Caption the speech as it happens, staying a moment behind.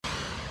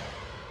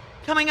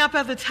Coming up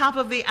at the top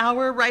of the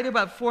hour, right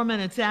about 4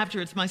 minutes after,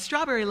 it's my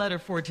strawberry letter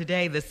for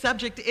today. The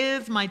subject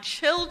is my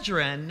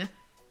children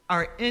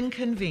are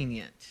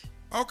inconvenient.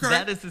 Okay.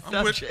 That is the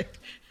subject.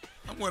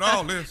 I'm with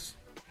all this.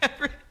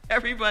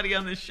 Everybody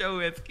on the show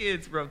has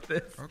kids wrote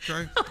this.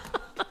 Okay.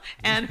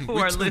 And who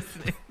are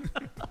listening.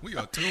 We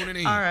are tuning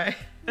in. All right.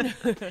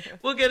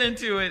 We'll get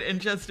into it in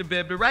just a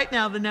bit. But right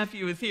now, the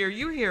nephew is here.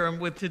 You hear him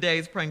with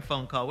today's prank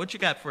phone call. What you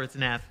got for us,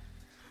 Neff?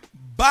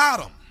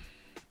 Bottom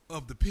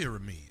of the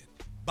pyramid.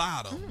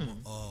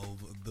 Bottom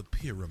of the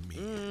pyramid.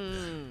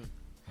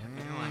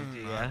 No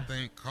idea. I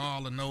think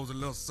Carla knows a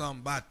little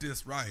something about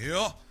this right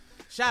here.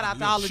 Shout out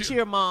to all the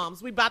cheer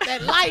moms. We about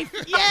that life.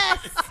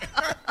 Yes.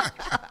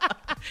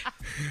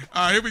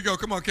 All right, here we go.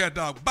 Come on, cat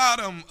dog.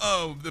 Bottom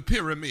of the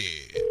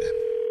pyramid.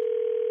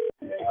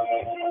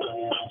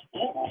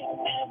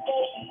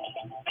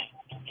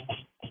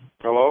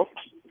 Hello?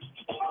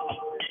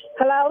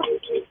 Hello?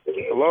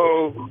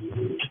 Hello?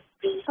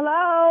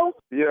 Hello?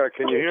 Yeah,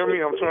 can you hear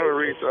me? I'm trying to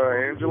reach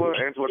Angela.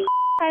 Angela.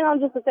 Hang on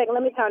just a second.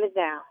 Let me turn it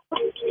down.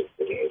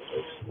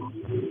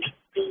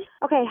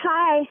 Okay,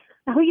 hi.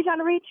 Who are you trying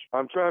to reach?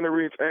 I'm trying to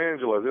reach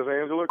Angela. Is this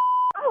Angela?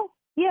 Oh,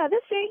 yeah,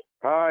 this she.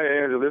 Hi,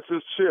 Angela. This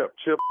is Chip.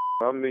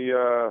 I'm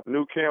the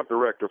new camp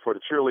director for the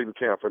cheerleading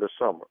camp for this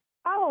summer.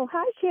 Oh,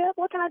 hi, Chip.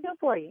 What can I do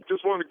for you?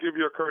 Just wanted to give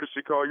you a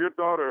courtesy call. Your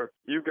daughter,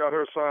 you got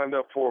her signed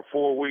up for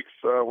 4 weeks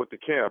with the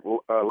camp,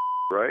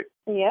 right?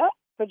 Yep,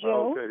 for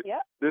June. Okay.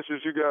 Yep. This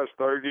is you guys'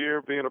 3rd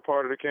year being a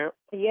part of the camp?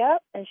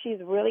 Yep, and she's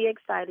really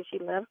excited. She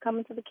loves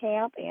coming to the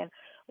camp, and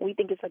we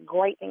think it's a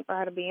great thing for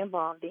her to be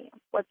involved in.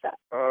 What's up?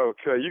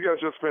 Okay. You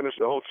guys just finished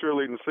the whole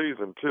cheerleading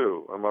season,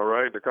 too. Am I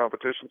right? The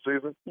competition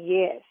season?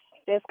 Yes,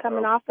 just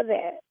coming off of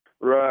that.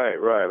 Right.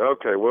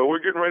 Okay. Well,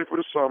 we're getting ready for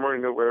the summer,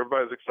 and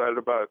everybody's excited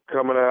about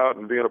coming out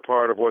and being a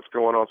part of what's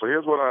going on. So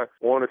here's what I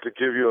wanted to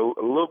give you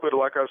a little bit.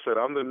 Like I said,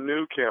 I'm the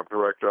new camp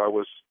director. I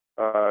was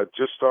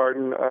just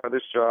starting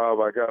this job.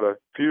 I got a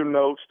few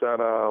notes that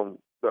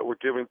were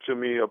given to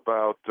me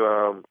about.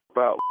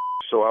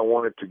 So I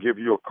wanted to give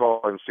you a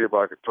call and see if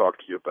I could talk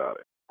to you about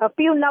it. A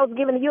few notes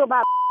given to you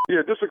about.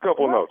 Yeah, just a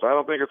couple of notes. I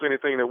don't think it's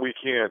anything that we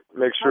can't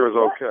make sure is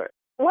okay.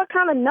 What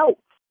kind of notes?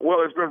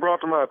 Well, it's been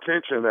brought to my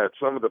attention that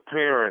some of the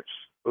parents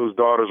whose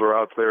daughters are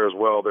out there as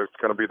well, they're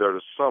going to be there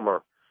this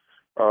summer,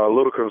 are a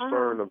little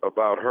concerned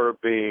about her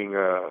being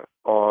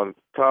on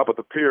top of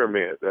the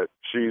pyramid, that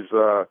she's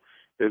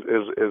is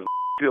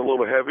a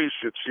little heavy.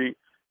 Should she?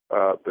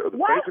 What?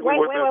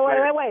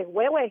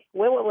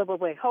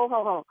 Wait.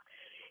 Hold.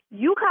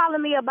 You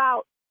calling me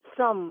about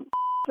some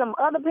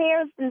other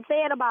parents and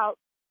said about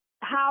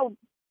how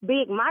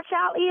big my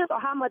child is or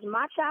how much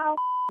my child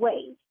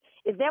weighs?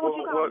 Is that what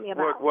you're calling me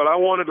about? What I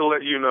wanted to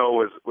let you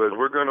know is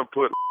we're going to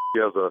put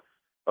as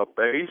a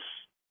base,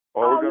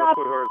 or we're going to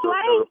put her as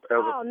a...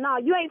 Oh, no,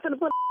 you ain't going to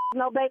put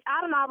no base.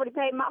 I done already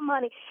paid my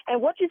money.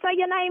 And what you say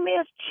your name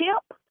is,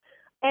 Chip?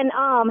 And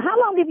how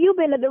long have you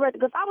been the director?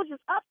 Because I was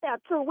just up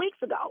there 2 weeks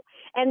ago,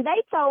 and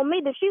they told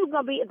me that she was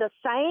going to be the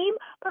same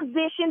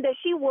position that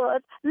she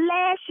was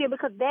last year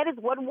because that is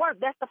what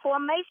worked. That's the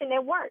formation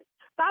that worked.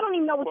 So I don't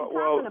even know what you're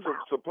talking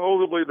about.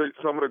 Supposedly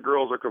some of the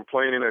girls are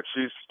complaining that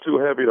she's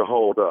too heavy to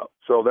hold up.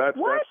 So that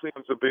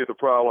seems to be the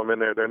problem in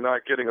there. They're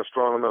not getting a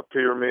strong enough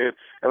pyramid.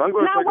 And I'm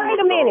going to take wait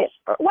a minute.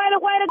 Wait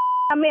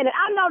a minute.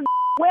 I know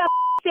well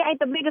she ain't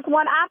the biggest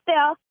one out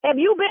there. Have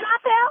you been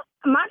out there?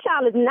 My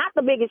child is not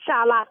the biggest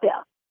child out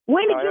there.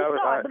 When did you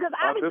start? Because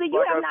obviously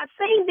you have not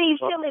seen these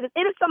cheerleaders.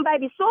 It is some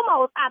baby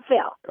sumos out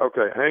there.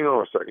 Okay, hang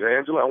on a second.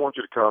 Angela, I want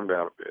you to calm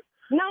down a bit.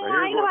 No,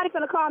 ain't nobody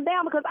finna calm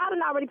down because I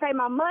done already paid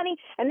my money,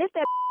 and this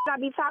that I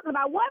be talking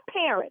about. What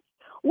parents?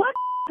 What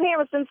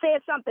parents done said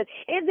something?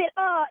 Is it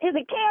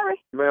Carrie?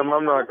 Ma'am,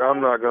 I'm not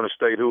going to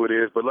state who it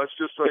is, but let's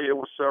just say it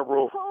was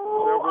several.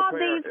 Who are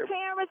these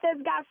parents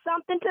that's got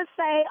something to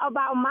say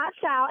about my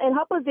child and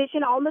her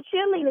position on the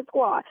cheerleading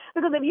squad?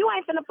 Because if you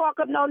ain't finna fuck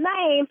up no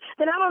names,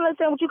 then I don't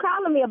understand what you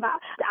calling me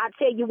about. I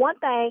tell you one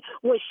thing: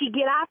 when she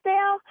get out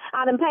there,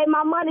 I done paid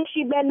my money.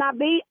 She better not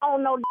be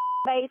on no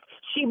base.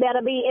 She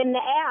better be in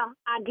the air.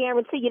 I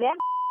guarantee you that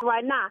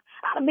right now.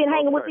 I've been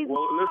hanging with these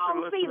all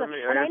season,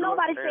 and ain't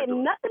nobody said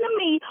nothing to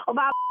me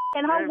about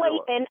and her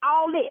weight and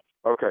all this.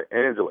 Okay,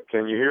 Angela,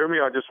 can you hear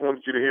me? I just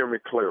wanted you to hear me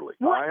clearly.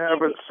 What I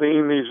haven't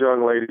seen these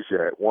young ladies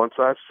yet. Once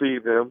I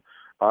see them,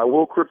 I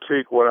will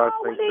critique what I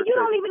think. Then you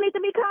don't even need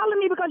to be calling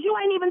me because you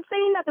ain't even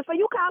seen nothing. So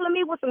you calling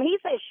me with some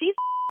he said she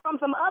from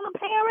some other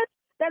parents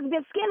that's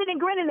been skinning and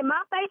grinning in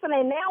my face, and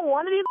they now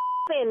one of these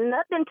saying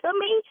nothing to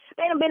me.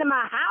 They done been in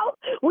my house.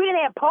 We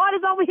done had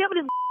parties over here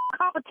with this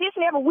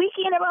competition every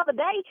weekend, every other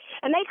day,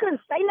 and they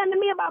couldn't say nothing to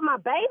me about my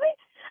baby.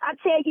 I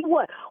tell you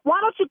what,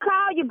 why don't you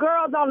call your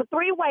girls on the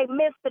three-way,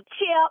 Mr.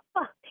 Chip?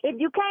 If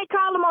you can't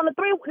call them on the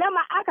three-way,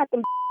 I got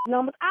them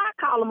numbers. I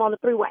call them on the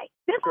three-way.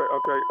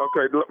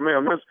 Okay. Look,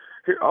 ma'am,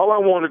 all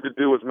I wanted to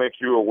do is make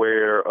you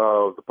aware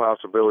of the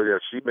possibility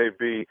that she may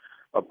be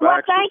a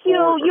back. Well, thank you.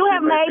 You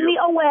have made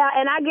me aware,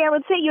 and I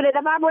guarantee you that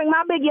if I bring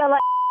my big yellow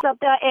up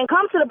there and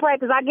come to the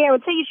practice, I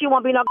guarantee you she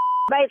won't be no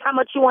base. How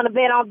much you want to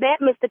bet on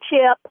that, Mr.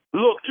 Chip?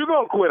 Look, you're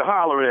going to quit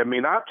hollering at me.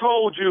 Now, I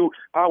told you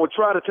I would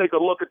try to take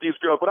a look at these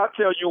girls, but I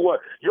tell you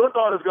what, your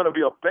daughter's going to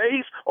be a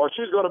base or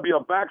she's going to be a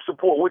back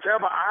support,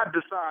 whichever I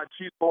decide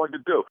she's going to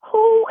do.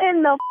 Who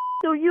in the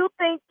do you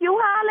think you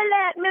hollering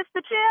at,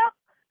 Mr. Chip?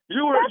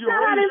 That's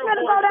not how this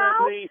gonna go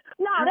down.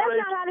 No, that's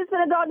not how this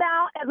gonna go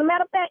down. As a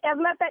matter of fact,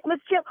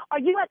 Mr. Chip,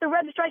 are you at the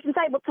registration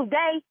table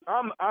today?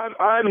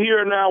 I'm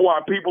here now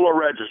while people are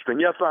registering.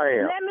 Yes, I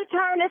am. Let me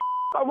turn this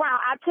around.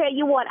 I tell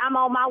you what, I'm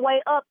on my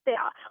way up there.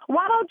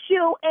 Why don't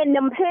you and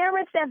them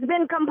parents that's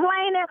been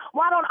complaining?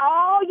 Why don't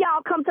all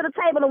y'all come to the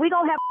table and we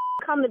gonna have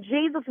come to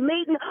Jesus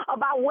meeting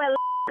about where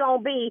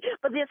gonna be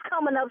for this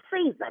coming up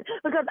season,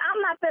 because I'm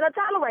not gonna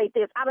tolerate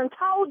this. I done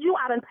told you,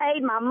 I done paid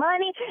my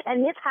money,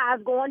 and this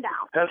high's going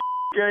down. Has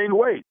gained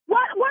weight.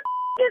 What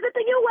is it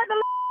to you whether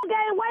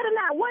gain weight or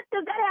not? What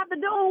does that have to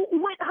do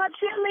with her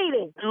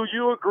cheerleading? Do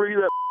you agree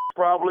that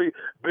probably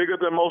bigger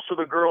than most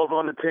of the girls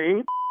on the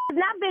team? It's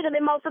not bigger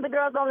than most of the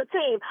girls on the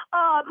team.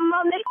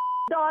 Monique's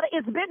daughter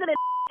is bigger than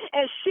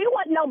and she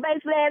wasn't no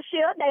base last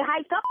year. They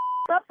hyped up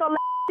so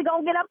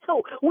gonna get up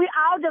too. We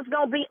all just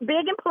gonna be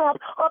big and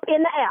plump up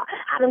in the air.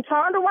 I done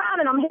turned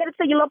around and I'm headed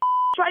to your little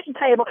registration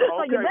table,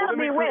 so you better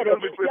be ready.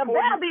 You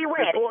better be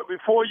ready.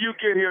 Before you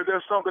get here,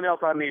 there's something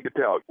else I need to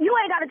tell you. You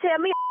ain't gotta tell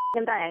me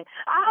a thing.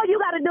 All you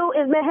gotta do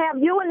is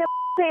have you and the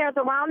parents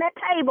around that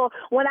table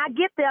when I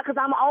get there, because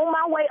I'm on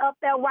my way up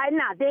there right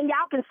now. Then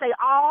y'all can say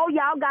all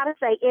y'all gotta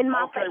say in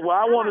my face. Okay, well,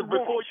 I wanted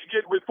before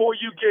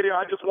you get here,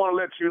 I just want to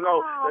let you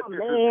know. Oh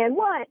man,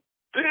 what?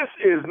 This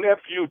is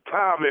nephew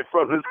Tommy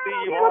from the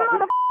Steve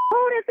Harvey. Who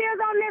this is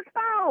on this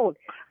phone?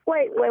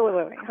 Wait.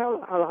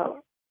 Hold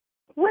on.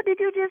 What did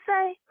you just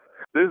say?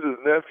 This is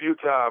nephew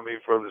Tommy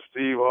from the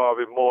Steve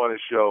Harvey Morning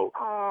Show.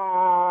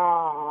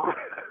 Oh.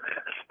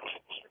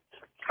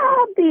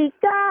 Oh, be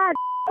God.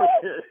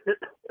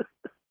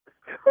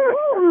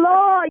 Oh,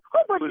 Lord. Who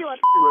put you on?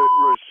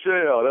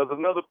 Rochelle. There's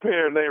another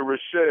parent named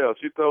Rochelle.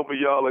 She told me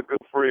y'all are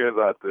good friends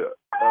out there.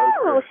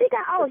 Oh,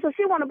 so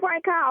she want to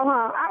prank call,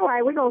 huh? All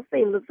right, we're going to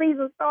see. The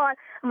season start.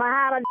 I'm going to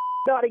hide her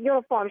daughter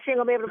uniform. She ain't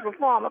going to be able to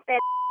perform if that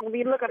will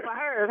be looking for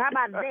hers. How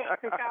about that?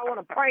 Since y'all want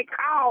to prank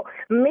call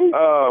me.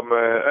 Oh,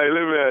 man. Hey,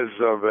 let me ask you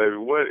something, baby.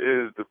 What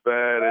is the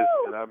baddest,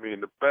 and I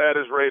mean the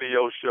baddest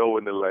radio show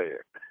in the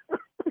land?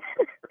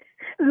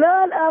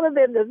 None other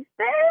than the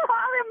Steve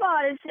Harvey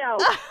Morning Show.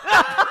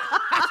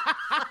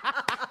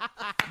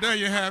 There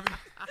you have it.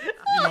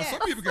 You know, some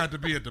people got to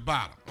be at the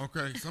bottom,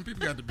 okay? Some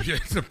people got to be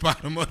at the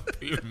bottom of the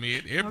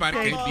pyramid.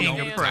 Everybody can't be on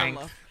the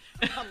top.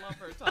 I love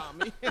her,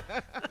 Tommy.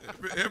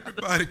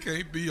 Everybody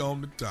can't be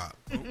on the top,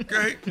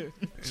 okay?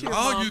 And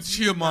all you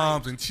cheer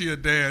moms and cheer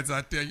dads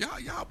out there,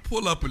 y'all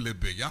pull up a little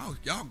bit.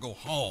 Y'all go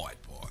hard,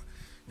 boy.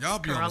 Y'all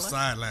be on the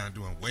sideline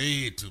doing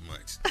way too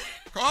much.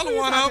 Carla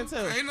one up.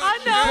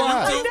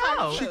 I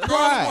know. She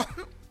cried.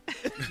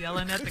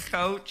 Yelling at the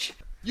coach.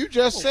 You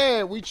just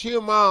said we cheer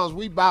moms.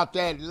 We about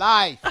that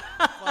life.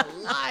 For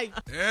life.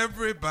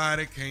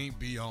 Everybody can't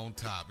be on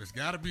top. There's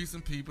got to be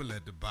some people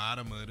at the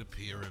bottom of the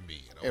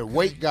pyramid. Okay? And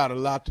weight got a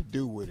lot to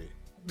do with it.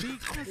 Be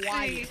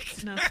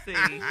quiet. No,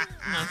 see.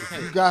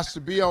 You got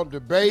to be on the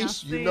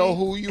base. You know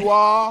who you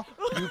are.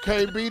 You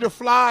can't be the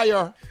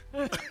flyer.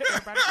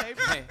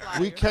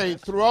 We can't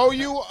throw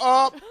you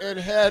up and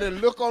have the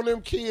look on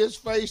them kids'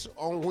 face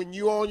on when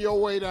you on your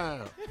way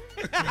down.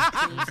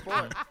 Team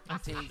sport.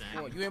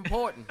 You're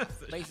important.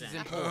 Base is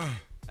important.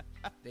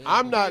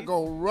 I'm not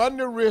going to run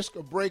the risk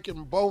of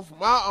breaking both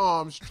my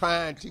arms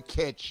trying to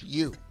catch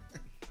you.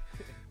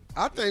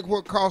 I think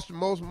what costs the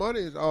most money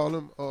is all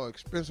them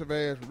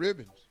expensive-ass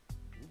ribbons.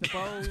 The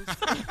bows.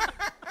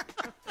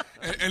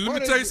 and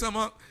let me tell you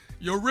something,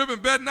 your ribbon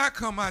better not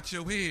come out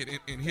your head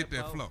and hit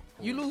that floor.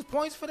 You lose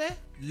points for that?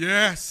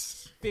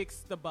 Yes. Fix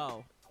the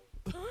bow.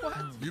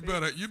 You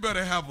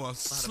better have a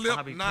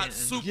slip knot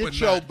super Get knot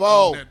your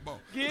bow. on that bow.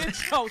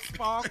 Get your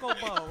sparkle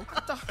bow.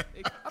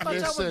 I thought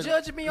y'all were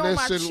judging me on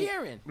my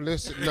cheering.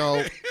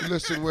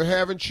 Listen, we're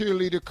having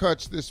cheerleader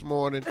cuts this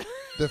morning.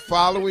 The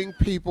following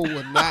people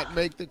will not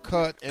make the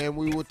cut, and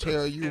we will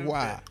tell you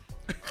why.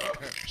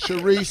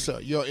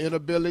 Sharisa, your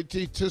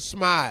inability to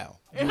smile.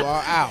 You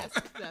are out.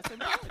 That's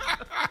important.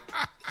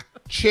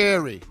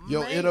 Cherry,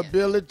 your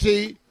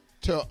inability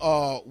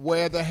to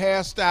wear the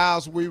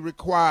hairstyles we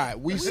required.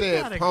 We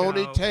said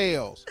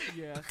ponytails.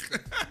 Yes.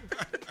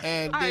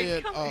 And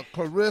then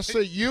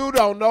Clarissa, you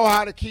don't know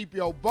how to keep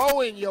your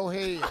bow in your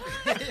head.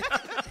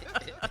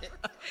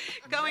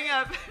 Coming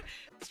up,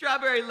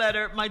 Strawberry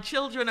Letter, My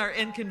Children Are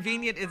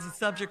Inconvenient is the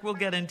subject. We'll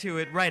get into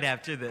it right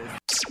after this.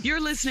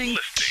 You're listening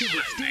to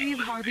the Steve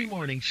Harvey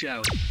Morning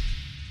Show.